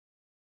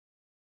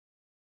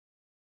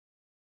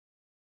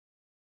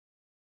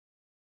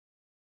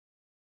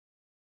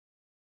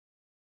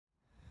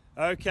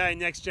Okay,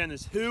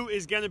 NxtGeners, who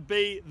is going to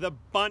be the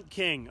Bunt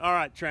King? All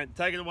right, Trent,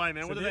 take it away,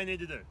 man. What do they need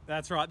to do?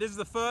 That's right. This is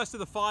the first of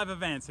the 5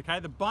 events,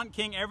 okay? The Bunt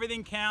King,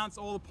 everything counts,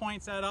 all the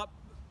points add up.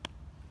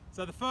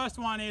 So the first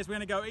one is we're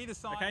going to go either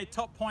side, okay?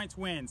 Top points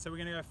win. So we're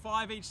going to go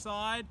 5 each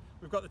side.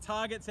 We've got the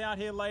targets out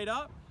here laid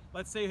up.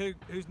 Let's see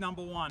who's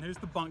number 1. Who's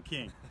the Bunt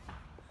King?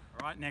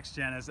 All right,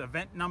 NxtGeners,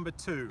 event number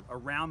 2,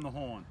 around the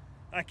horn.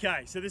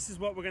 Okay, so this is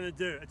what we're going to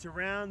do. It's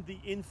around the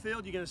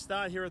infield. You're going to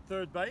start here at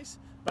third base.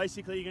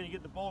 Basically, you're going to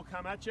get the ball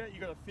come at you.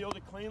 You've got to field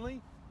it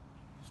cleanly.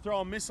 Just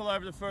throw a missile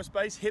over to first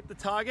base, hit the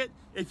target.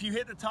 If you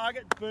hit the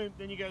target, boom,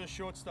 then you go to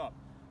shortstop.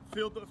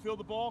 Field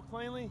the ball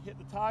cleanly, hit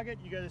the target,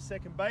 you go to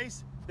second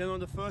base, then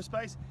on to first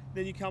base,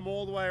 then you come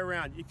all the way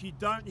around. If you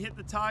don't hit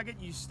the target,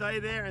 you stay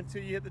there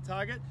until you hit the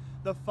target.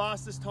 The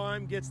fastest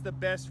time gets the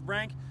best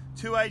rank.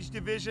 2 age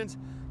divisions,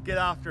 get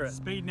after it.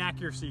 Speed and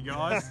accuracy,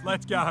 guys.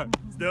 Let's go.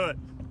 Let's do it.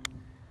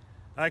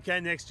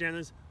 Okay,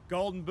 NxtGeners,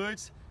 golden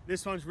boots.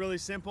 This one's really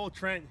simple.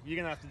 Trent, you're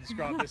gonna have to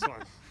describe this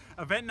one.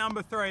 Event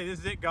number 3, this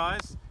is it,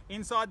 guys.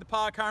 Inside the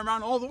park, home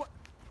run, all the way.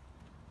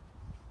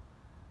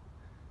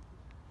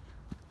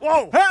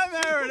 Whoa! And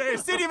there it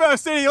is, city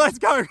versus city, let's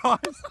go, guys.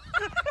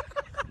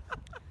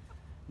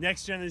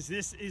 NxtGeners,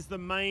 this is the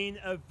main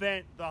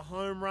event, the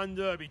home run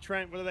derby.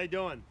 Trent, what are they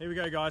doing? Here we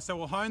go, guys. So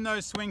we'll hone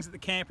those swings at the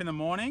camp in the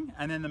morning,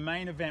 and then the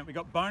main event. We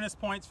got bonus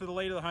points for the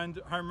lead of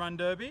the home run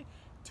derby.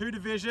 2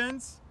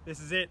 divisions. This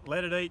is it.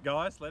 Let it eat,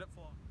 guys. Let it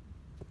fly.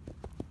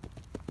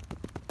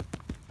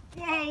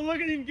 Whoa, look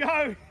at him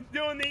go.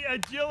 Doing the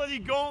agility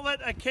gauntlet,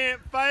 a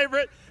camp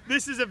favorite.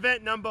 This is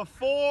event number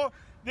 4.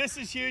 This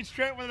is huge.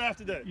 Trent, what do they have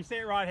to do? You see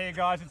it right here,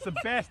 guys. It's the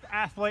best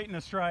athlete in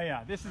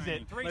Australia. This is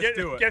it. Let's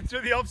do it. Get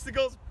through the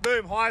obstacles.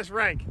 Boom, highest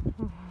rank.